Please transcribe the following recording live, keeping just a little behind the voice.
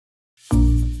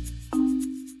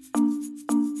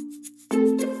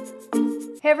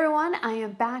Hey everyone, I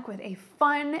am back with a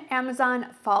fun Amazon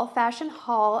fall fashion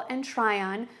haul and try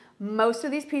on. Most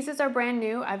of these pieces are brand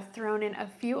new. I've thrown in a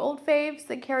few old faves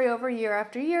that carry over year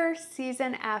after year,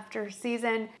 season after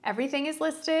season. Everything is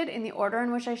listed in the order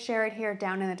in which I share it here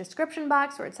down in the description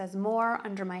box where it says more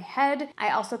under my head.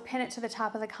 I also pin it to the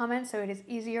top of the comments so it is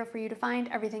easier for you to find.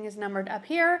 Everything is numbered up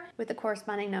here with the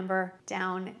corresponding number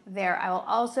down there. I will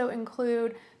also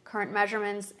include current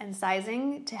measurements and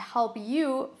sizing to help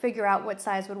you figure out what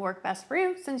size would work best for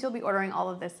you since you'll be ordering all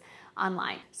of this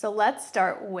online. So let's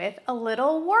start with a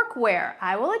little workwear.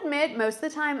 I will admit most of the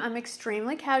time I'm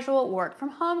extremely casual, work from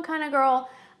home kind of girl.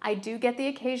 I do get the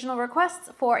occasional requests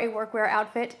for a workwear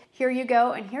outfit. Here you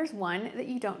go, and here's one that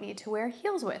you don't need to wear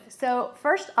heels with. So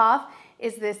first off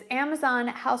is this Amazon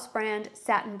house brand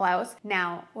satin blouse.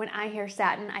 Now, when I hear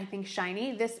satin, I think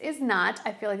shiny. This is not.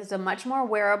 I feel like it's a much more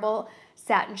wearable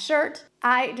satin shirt.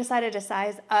 I decided to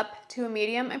size up to a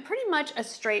medium and pretty much a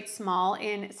straight small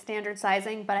in standard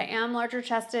sizing, but I am larger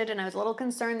chested and I was a little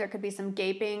concerned there could be some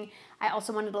gaping. I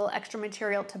also wanted a little extra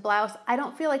material to blouse. I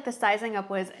don't feel like the sizing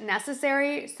up was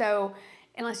necessary, so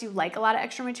unless you like a lot of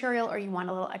extra material or you want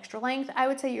a little extra length, I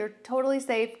would say you're totally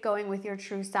safe going with your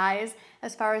true size.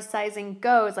 As far as sizing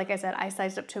goes, like I said, I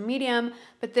sized up to a medium,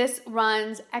 but this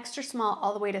runs extra small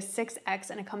all the way to 6X,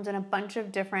 and it comes in a bunch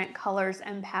of different colors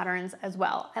and patterns as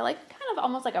well. I like kind of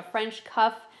almost like a French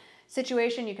cuff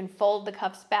situation. You can fold the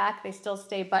cuffs back, they still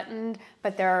stay buttoned,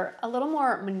 but they're a little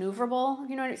more maneuverable.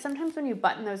 You know, sometimes when you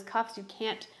button those cuffs, you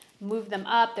can't move them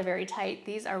up, they're very tight.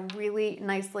 These are really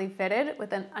nicely fitted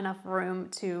with enough room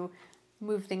to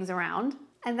move things around.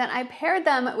 And then I paired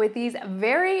them with these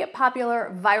very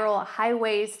popular viral high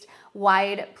waist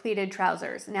wide pleated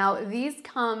trousers. Now these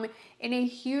come in a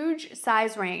huge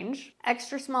size range,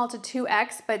 extra small to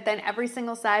 2X, but then every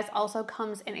single size also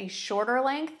comes in a shorter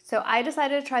length. So I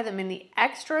decided to try them in the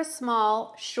extra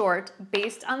small short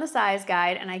based on the size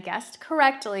guide, and I guessed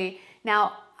correctly.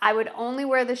 Now, I would only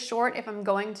wear this short if I'm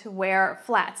going to wear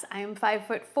flats. I am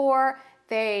 5'4".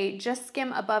 They just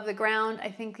skim above the ground.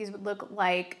 I think these would look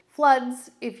like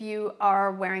floods if you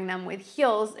are wearing them with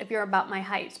heels if you're about my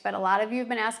height. But a lot of you have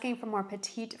been asking for more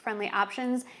petite friendly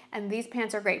options, and these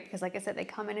pants are great because like I said, they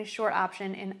come in a short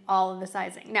option in all of the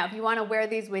sizing. Now, if you want to wear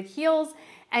these with heels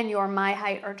and you're my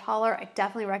height or taller, I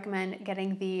definitely recommend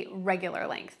getting the regular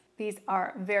length. These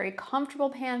are very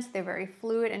comfortable pants. They're very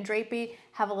fluid and drapey,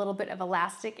 have a little bit of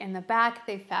elastic in the back.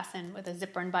 They fasten with a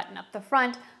zipper and button up the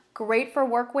front. Great for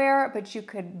workwear, but you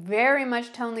could very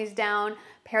much tone these down,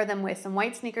 pair them with some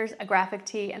white sneakers, a graphic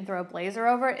tee, and throw a blazer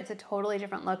over it. It's a totally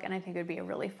different look, and I think it would be a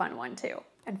really fun one too.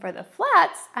 And for the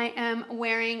flats, I am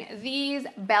wearing these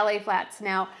ballet flats.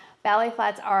 Now, ballet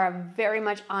flats are a very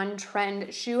much on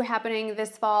trend shoe happening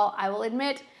this fall. I will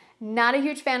admit, not a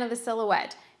huge fan of the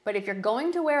silhouette. But if you're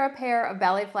going to wear a pair of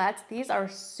ballet flats, these are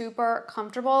super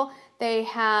comfortable. They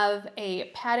have a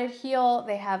padded heel,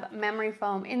 they have memory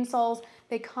foam insoles,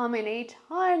 they come in a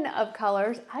ton of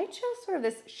colors. I chose sort of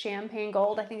this champagne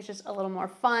gold. I think it's just a little more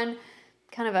fun,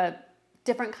 kind of a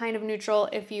different kind of neutral,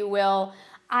 if you will.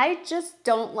 I just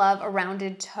don't love a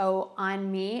rounded toe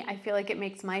on me. I feel like it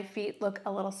makes my feet look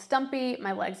a little stumpy,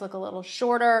 my legs look a little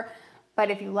shorter. But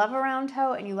if you love a round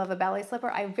toe and you love a ballet slipper,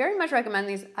 I very much recommend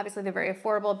these. Obviously, they're very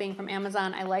affordable being from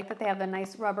Amazon. I like that they have the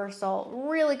nice rubber sole,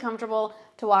 really comfortable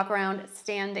to walk around,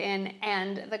 stand in,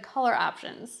 and the color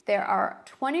options. There are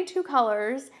 22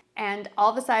 colors and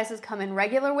all the sizes come in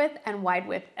regular width and wide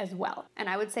width as well. And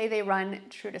I would say they run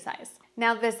true to size.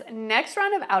 Now this next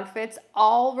round of outfits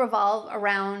all revolve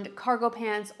around cargo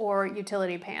pants or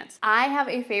utility pants. I have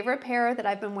a favorite pair that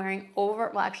I've been wearing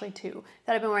well actually two,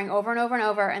 that I've been wearing over and over and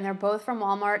over, and they're both from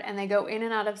Walmart and they go in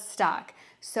and out of stock.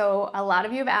 So a lot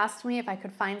of you have asked me if I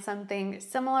could find something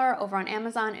similar over on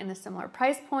Amazon in a similar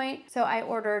price point. So I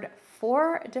ordered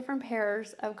 4 different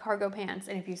pairs of cargo pants,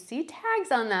 and if you see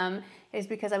tags on them, it is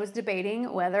because I was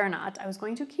debating whether or not I was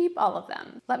going to keep all of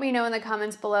them. Let me know in the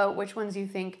comments below which ones you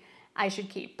think I should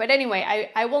keep. But anyway,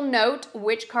 I will note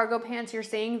which cargo pants you're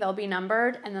seeing. They'll be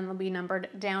numbered and then they'll be numbered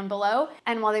down below.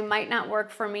 And while they might not work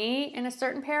for me in a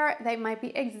certain pair, they might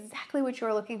be exactly what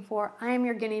you're looking for. I am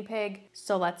your guinea pig,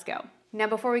 so let's go. Now,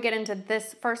 before we get into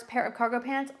this first pair of cargo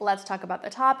pants, let's talk about the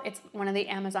top. It's one of the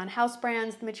Amazon house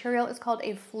brands. The material is called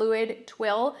a fluid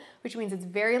twill, which means it's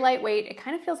very lightweight. It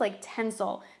kind of feels like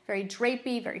tencel, very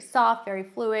drapey, very soft, very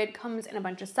fluid, comes in a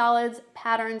bunch of solids,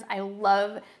 patterns. I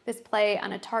love this play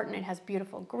on a tartan. It has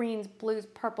beautiful greens, blues,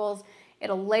 purples.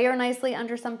 It'll layer nicely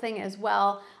under something as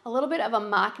well. A little bit of a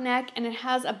mock neck, and it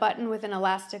has a button with an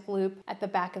elastic loop at the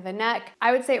back of the neck.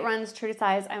 I would say it runs true to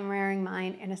size. I'm wearing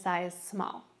mine in a size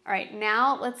small. All right,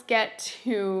 now let's get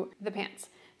to the pants.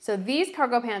 So these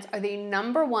cargo pants are the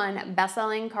 #1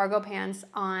 best-selling cargo pants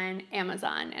on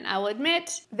Amazon. And I will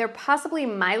admit, they're possibly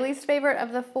my least favorite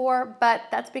of the 4, but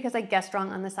that's because I guessed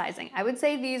wrong on the sizing. I would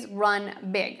say these run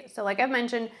big. So like I've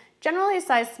mentioned, generally a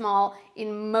size small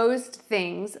in most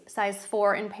things, size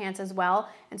 4 in pants as well.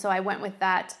 And so I went with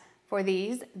that for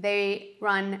these. They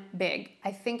run big.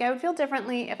 I think I would feel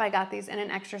differently if I got these in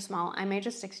an extra small. I may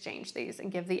just exchange these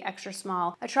and give the extra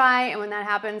small a try. And when that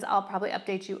happens, I'll probably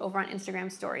update you over on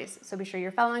Instagram stories. So be sure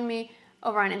you're following me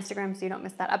over on Instagram so you don't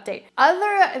miss that update.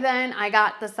 Other than I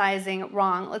got the sizing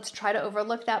wrong, let's try to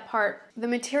overlook that part. The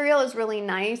material is really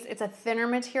nice. It's a thinner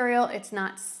material. It's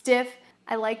not stiff.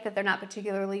 I like that they're not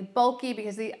particularly bulky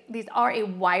because these are a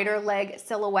wider leg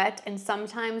silhouette, and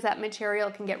sometimes that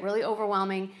material can get really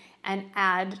overwhelming and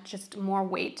add just more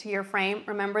weight to your frame.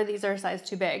 Remember, these are a size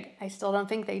too big. I still don't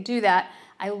think they do that.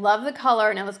 I love the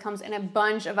color. Now this comes in a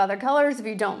bunch of other colors. If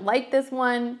you don't like this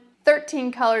one,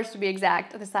 13 colors to be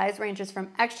exact. The size ranges from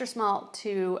extra small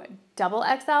to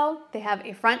XXL. They have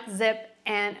a front zip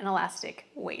and an elastic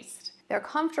waist. They're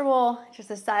comfortable, just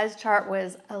the size chart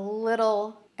was a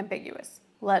little ambiguous.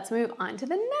 Let's move on to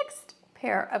the next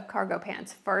pair of cargo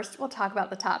pants. First, we'll talk about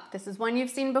the top. This is one you've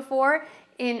seen before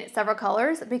in several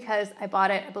colors because I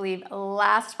bought it, I believe,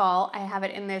 last fall. I have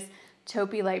it in this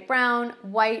taupey light brown,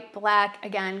 white, black,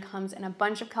 again, comes in a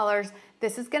bunch of colors.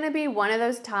 This is gonna be one of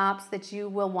those tops that you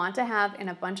will want to have in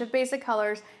a bunch of basic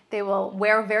colors. They will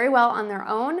wear very well on their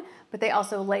own, but they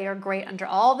also layer great under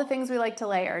all the things we like to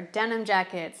layer. Denim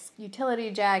jackets,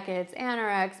 utility jackets,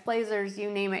 Anrabess, blazers, you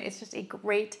name it. It's just a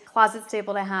great closet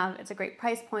staple to have. It's a great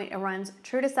price point. It runs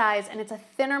true to size, and it's a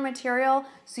thinner material,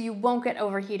 so you won't get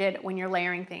overheated when you're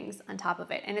layering things on top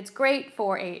of it. And it's great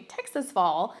for a Texas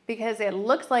fall because it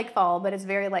looks like fall, but it's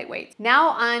very lightweight. Now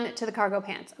on to the cargo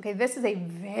pants. Okay, this is a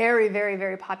very, very,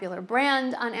 very popular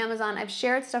brand on Amazon. I've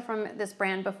shared stuff from this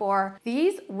brand before.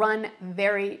 These run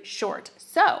very short.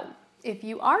 So if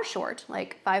you are short,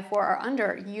 like 5'4" or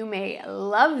under, you may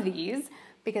love these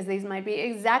because these might be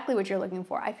exactly what you're looking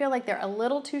for. I feel like they're a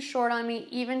little too short on me,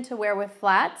 even to wear with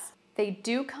flats. They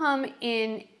do come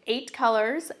in 8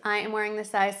 colors. I am wearing the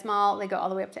size small. They go all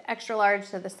the way up to extra large,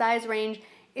 so the size range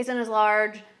isn't as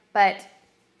large, but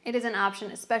it is an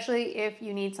option, especially if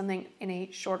you need something in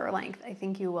a shorter length. I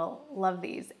think you will love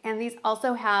these. And these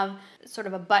also have sort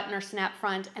of a button or snap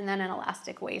front and then an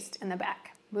elastic waist in the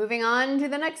back. Moving on to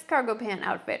the next cargo pant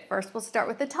outfit. First, we'll start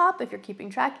with the top. If you're keeping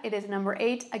track, it is number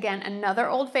 8. Again, another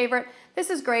old favorite.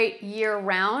 This is great year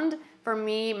round. For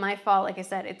me, my fall, like I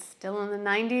said, it's still in the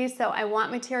 90s, so I want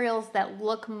materials that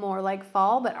look more like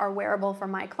fall but are wearable for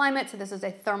my climate. So this is a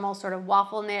thermal sort of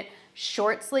waffle knit,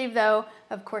 short sleeve though.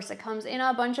 Of course, it comes in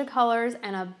a bunch of colors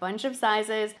and a bunch of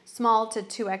sizes, small to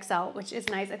 2XL, which is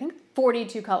nice. I think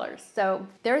 42 colors. So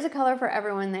there's a color for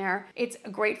everyone there. It's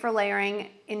great for layering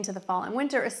into the fall and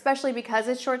winter, especially because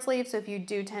it's short sleeve. So if you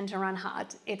do tend to run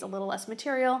hot, it's a little less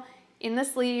material in the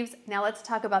sleeves. Now let's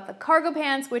talk about the cargo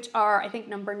pants, which are, I think,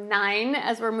 number 9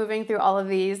 as we're moving through all of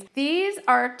these. These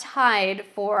are tied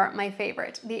for my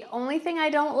favorite. The only thing I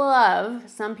don't love,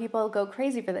 some people go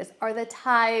crazy for this, are the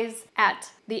ties at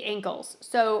the ankles.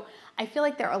 So I feel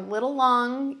like they're a little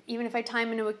long. Even if I tie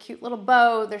them into a cute little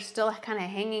bow, they're still kind of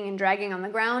hanging and dragging on the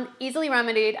ground. Easily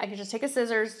remedied. I can just take a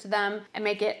scissors to them and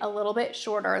make it a little bit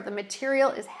shorter. The material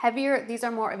is heavier. These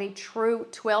are more of a true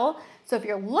twill. So if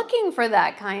you're looking for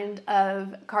that kind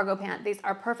of cargo pant, these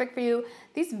are perfect for you.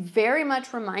 These very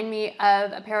much remind me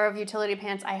of a pair of utility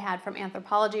pants I had from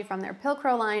Anthropologie from their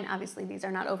Pilcrow line. Obviously, these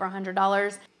are not over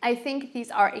 $100. I think these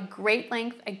are a great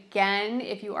length. Again,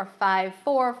 if you are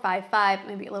 5'4", 5'5",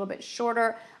 maybe a little bit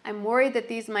shorter. I'm worried that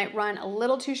these might run a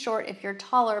little too short if you're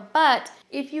taller, but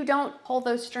if you don't pull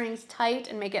those strings tight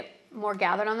and make it more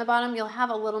gathered on the bottom, you'll have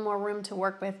a little more room to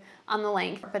work with on the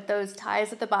length. But those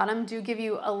ties at the bottom do give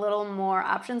you a little more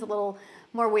options, a little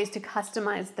more ways to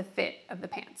customize the fit of the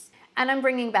pants. And I'm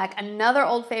bringing back another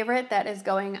old favorite that is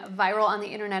going viral on the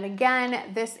internet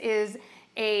again. This is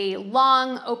a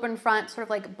long open front, sort of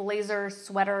like blazer,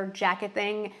 sweater, jacket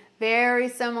thing. Very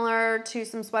similar to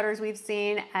some sweaters we've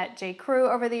seen at J. Crew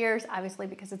over the years, obviously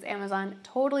because it's Amazon,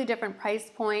 totally different price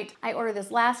point. I ordered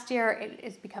this last year. It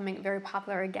is becoming very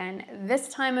popular again this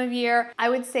time of year. I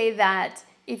would say that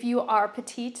if you are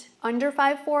petite, under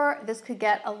 5'4", this could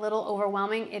get a little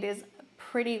overwhelming. It is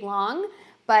pretty long,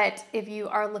 but if you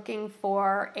are looking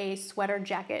for a sweater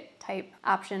jacket type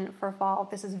option for fall,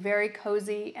 this is very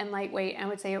cozy and lightweight, and I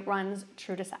would say it runs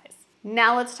true to size.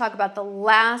 Now let's talk about the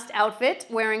last outfit,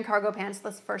 wearing cargo pants.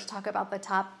 Let's first talk about the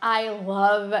top. I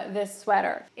love this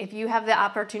sweater. If you have the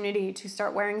opportunity to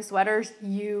start wearing sweaters,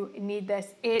 you need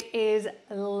this. It is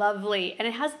lovely. And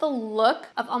it has the look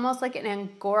of almost like an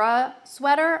Angora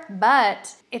sweater,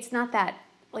 but it's not that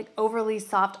like overly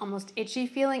soft, almost itchy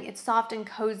feeling. It's soft and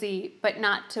cozy, but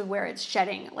not to where it's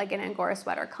shedding like an Angora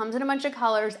sweater. Comes in a bunch of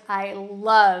colors. I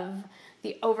love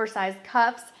the oversized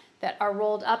cuffs that are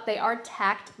rolled up. They are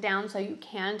tacked down so you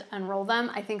can't unroll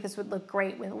them. I think this would look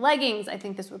great with leggings. I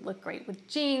think this would look great with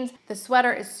jeans. The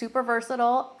sweater is super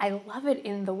versatile. I love it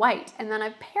in the white. And then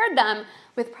I've paired them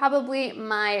with probably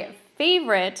my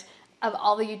favorite of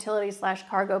all the utility /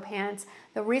 cargo pants.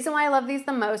 The reason why I love these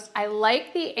the most, I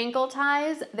like the ankle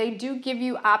ties. They do give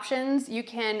you options. You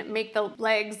can make the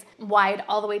legs wide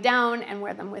all the way down and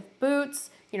wear them with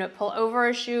boots. You know, pull over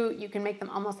a shoe. You can make them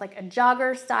almost like a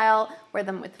jogger style, wear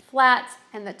them with flats,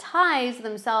 and the ties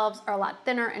themselves are a lot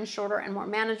thinner and shorter and more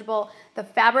manageable. The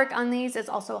fabric on these is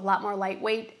also a lot more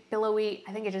lightweight, billowy.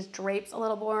 I think it just drapes a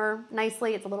little more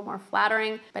nicely. It's a little more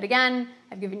flattering. But again,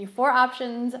 I've given you 4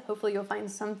 options. Hopefully you'll find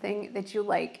something that you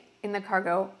like in the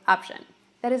cargo option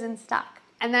that is in stock.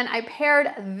 And then I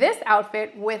paired this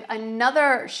outfit with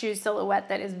another shoe silhouette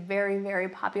that is very, very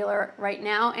popular right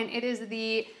now, and it is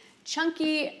the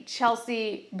chunky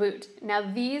Chelsea boot. Now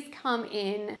these come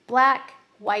in black,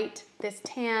 white, this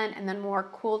tan, and then more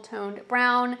cool toned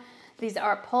brown. These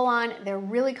are pull-on. They're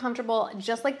really comfortable,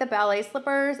 just like the ballet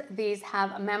slippers. These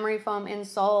have a memory foam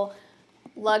insole,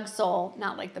 lug sole,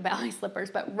 not like the ballet slippers,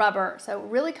 but rubber. So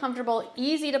really comfortable,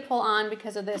 easy to pull on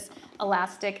because of this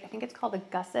elastic. I think it's called a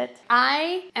gusset.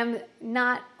 I am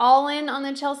not all in on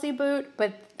the Chelsea boot,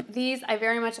 but these I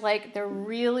very much like. They're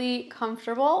really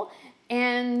comfortable,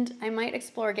 and I might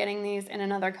explore getting these in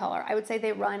another color. I would say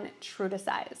they run true to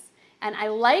size. And I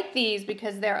like these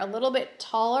because they're a little bit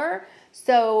taller,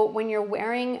 so when you're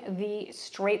wearing the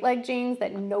straight leg jeans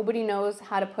that nobody knows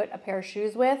how to put a pair of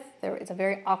shoes with, it's a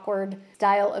very awkward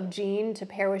style of jean to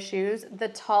pair with shoes, the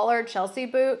taller Chelsea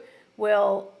boot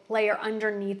will layer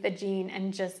underneath the jean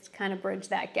and just kind of bridge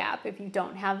that gap if you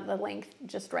don't have the length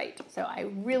just right. So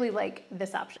I really like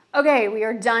this option. Okay, we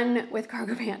are done with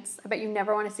cargo pants. I bet you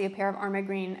never want to see a pair of Arma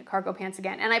Green cargo pants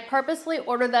again. And I purposely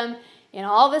ordered them in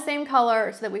all the same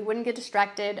color so that we wouldn't get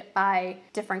distracted by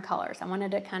different colors. I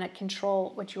wanted to kind of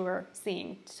control what you were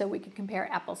seeing so we could compare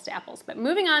apples to apples. But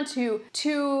moving on to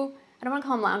 2, I don't want to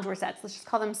call them loungewear sets, let's just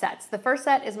call them sets. The first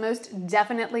set is most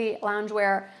definitely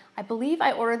loungewear. I believe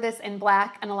I ordered this in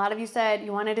black, and a lot of you said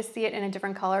you wanted to see it in a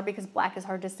different color because black is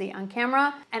hard to see on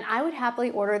camera, and I would happily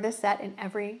order this set in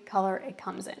every color it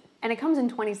comes in. And it comes in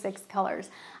 26 colors.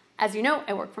 As you know,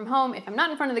 I work from home. If I'm not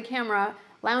in front of the camera,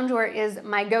 loungewear is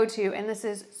my go-to, and this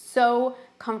is so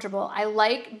comfortable. I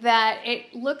like that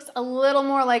it looks a little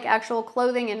more like actual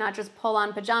clothing and not just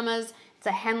pull-on pajamas. It's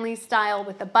a Henley style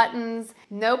with the buttons,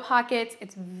 no pockets.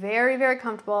 It's very, very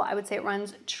comfortable. I would say it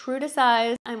runs true to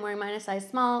size. I'm wearing mine a size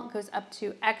small, it goes up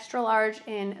to extra large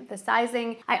in the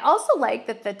sizing. I also like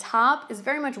that the top is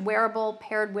very much wearable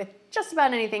paired with just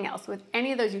about anything else, with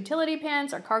any of those utility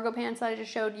pants or cargo pants that I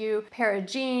just showed you, pair of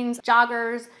jeans,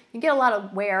 joggers. You get a lot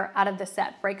of wear out of the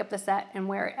set. Break up the set and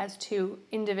wear it as 2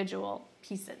 individual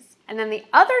pieces. And then the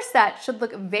other set should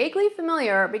look vaguely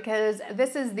familiar because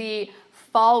this is the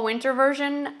fall-winter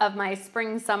version of my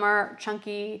spring-summer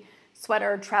chunky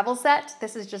sweater travel set.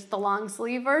 This is just the long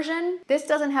sleeve version. This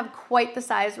doesn't have quite the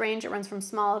size range. It runs from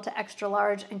small to extra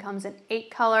large and comes in 8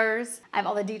 colors. I have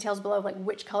all the details below of like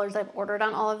which colors I've ordered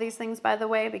on all of these things, by the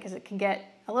way, because it can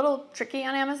get a little tricky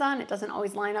on Amazon. It doesn't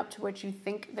always line up to what you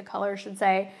think the color should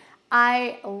say.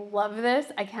 I love this.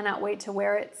 I cannot wait to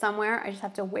wear it somewhere. I just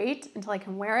have to wait until I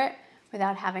can wear it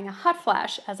without having a hot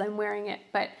flash as I'm wearing it.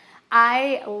 But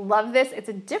I love this. It's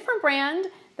a different brand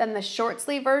than the short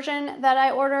sleeve version that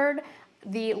I ordered.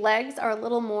 The legs are a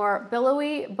little more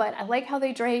billowy, but I like how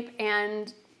they drape,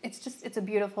 and it's a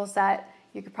beautiful set.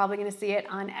 You're probably gonna see it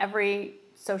on every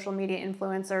social media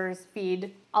influencer's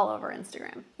feed all over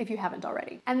Instagram, if you haven't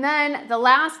already. And then the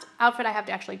last outfit I have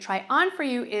to actually try on for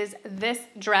you is this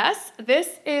dress.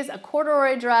 This is a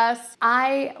corduroy dress.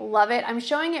 I love it. I'm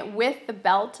showing it with the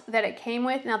belt that it came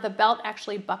with. Now the belt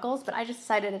actually buckles, but I just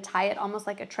decided to tie it almost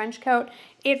like a trench coat.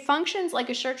 It functions like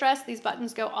a shirt dress. These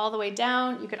buttons go all the way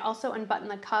down. You could also unbutton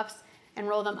the cuffs and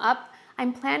roll them up.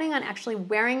 I'm planning on actually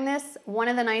wearing this. One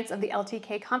of the nights of the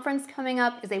LTK conference coming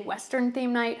up is a Western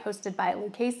theme night hosted by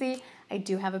Casei. I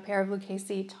do have a pair of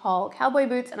Casei tall cowboy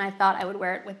boots, and I thought I would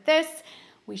wear it with this.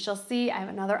 We shall see. I have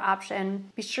another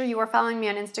option. Be sure you are following me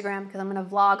on Instagram because I'm gonna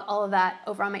vlog all of that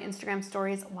over on my Instagram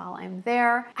stories while I'm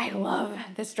there. I love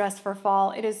this dress for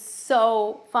fall. It is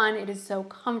so fun. It is so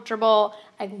comfortable.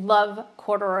 I love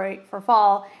corduroy for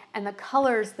fall, and the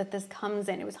colors that this comes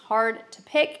in, it was hard to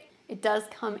pick. It does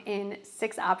come in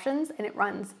 6 options and it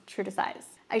runs true to size.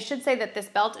 I should say that this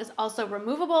belt is also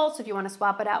removable, so if you want to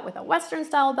swap it out with a Western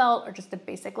style belt or just a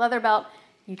basic leather belt,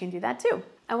 you can do that too.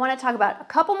 I want to talk about a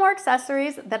couple more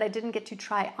accessories that I didn't get to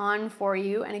try on for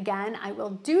you. And again, I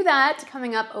will do that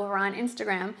coming up over on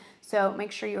Instagram. So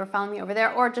make sure you are following me over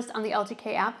there or just on the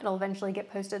LTK app. It'll eventually get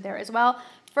posted there as well.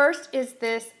 First is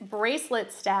this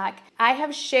bracelet stack. I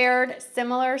have shared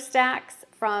similar stacks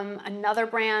from another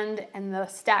brand and the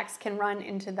stacks can run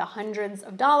into the hundreds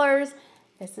of dollars.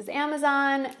 This is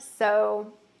Amazon,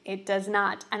 so it does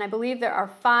not. And I believe there are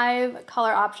 5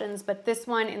 color options, but this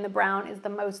one in the brown is the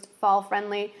most fall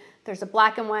friendly. There's a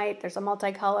black and white, there's a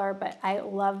multicolor, but I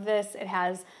love this. It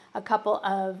has a couple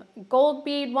of gold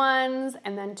bead ones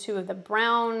and then 2 of the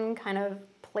brown kind of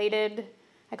plated,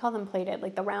 I call them plated,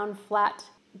 like the round flat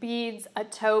beads, a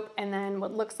taupe, and then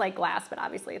what looks like glass, but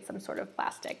obviously it's some sort of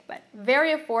plastic, but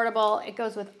very affordable. It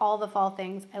goes with all the fall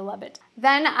things. I love it.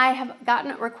 Then I have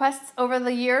gotten requests over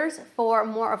the years for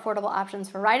more affordable options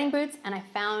for riding boots, and I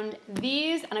found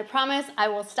these, and I promise I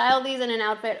will style these in an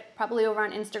outfit probably over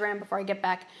on Instagram before I get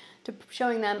back to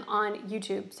showing them on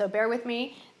YouTube. So bear with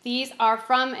me. These are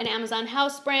from an Amazon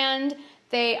house brand.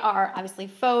 They are obviously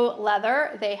faux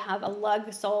leather. They have a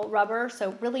lug sole rubber,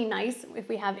 so really nice if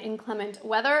we have inclement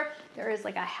weather. There is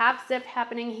like a half zip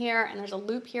happening here, and there's a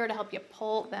loop here to help you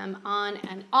pull them on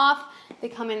and off. They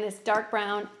come in this dark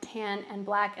brown, tan, and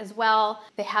black as well.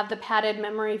 They have the padded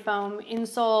memory foam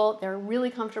insole. They're really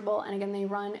comfortable, and again, they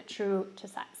run true to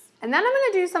size. And then I'm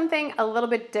gonna do something a little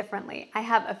bit differently. I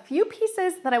have a few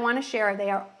pieces that I wanna share. They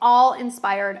are all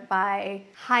inspired by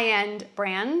high-end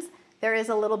brands. There is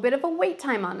a little bit of a wait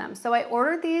time on them. So I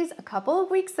ordered these a couple of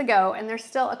weeks ago and they're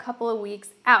still a couple of weeks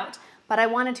out, but I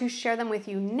wanted to share them with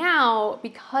you now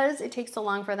because it takes so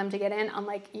long for them to get in,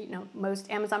 unlike most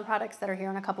Amazon products that are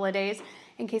here in a couple of days.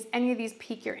 In case any of these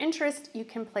pique your interest, you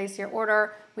can place your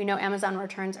order. We know Amazon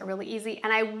returns are really easy,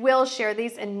 and I will share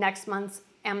these in next month's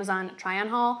Amazon try-on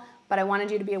haul, but I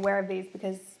wanted you to be aware of these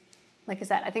because, like I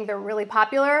said, I think they're really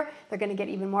popular. They're gonna get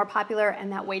even more popular,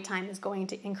 and that wait time is going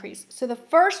to increase. So the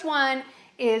first one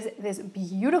is this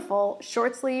beautiful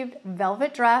short-sleeved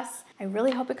velvet dress. I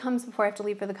really hope it comes before I have to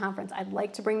leave for the conference. I'd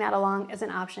like to bring that along as an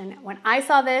option. When I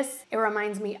saw this, it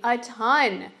reminds me a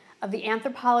ton of the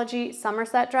Anthropologie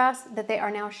Somerset dress that they are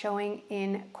now showing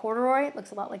in corduroy. It looks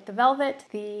a lot like the velvet.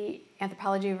 The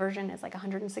Anthropologie version is like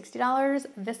 $160.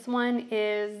 This one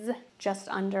is just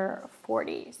under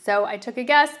 $40. So I took a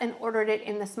guess and ordered it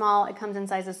in the small. It comes in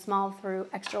sizes small through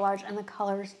extra large, and the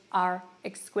colors are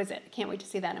exquisite. I can't wait to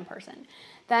see that in person.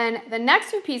 Then the next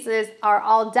 2 pieces are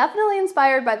all definitely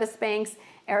inspired by the Spanx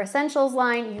Air Essentials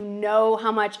line. You know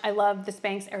how much I love the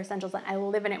Spanx Air Essentials line. I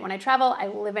live in it when I travel. I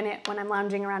live in it when I'm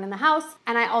lounging around in the house.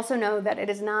 And I also know that it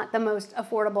is not the most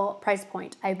affordable price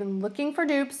point. I've been looking for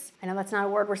dupes. I know that's not a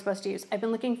word we're supposed to use. I've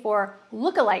been looking for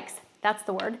lookalikes. That's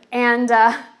the word. And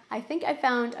I think I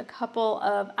found a couple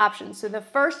of options. So the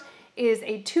first is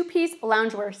a 2-piece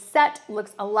loungewear set.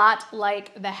 Looks a lot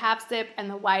like the half zip and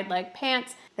the wide leg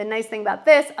pants. The nice thing about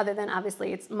this, other than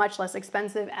obviously it's much less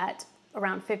expensive at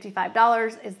around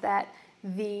 $55, is that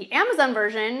the Amazon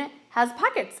version has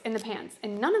pockets in the pants,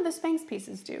 and none of the Spanx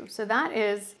pieces do. So that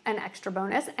is an extra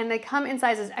bonus. And they come in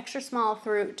sizes extra small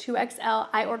through 2XL.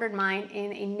 I ordered mine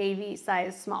in a navy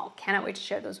size small. Cannot wait to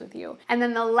share those with you. And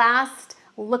then the last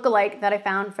lookalike that I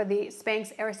found for the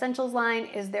Spanx Air Essentials line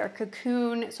is their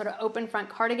cocoon sort of open front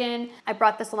cardigan. I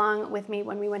brought this along with me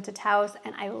when we went to Taos,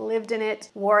 and I lived in it,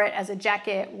 wore it as a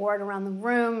jacket, wore it around the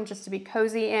room just to be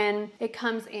cozy in. It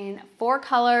comes in 4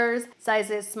 colors,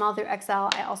 sizes small through XL.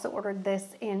 I also ordered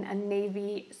this in a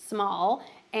navy small,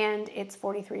 and it's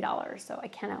 $43. So I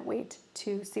cannot wait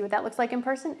to see what that looks like in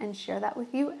person and share that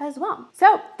with you as well.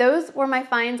 So those were my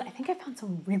finds. I think I found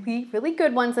some really, really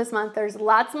good ones this month. There's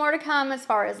lots more to come as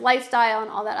far as lifestyle and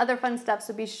all that other fun stuff.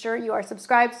 So be sure you are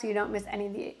subscribed so you don't miss any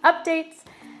of the updates.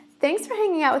 Thanks for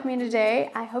hanging out with me today.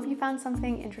 I hope you found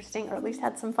something interesting or at least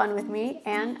had some fun with me,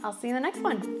 and I'll see you in the next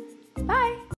one. Bye.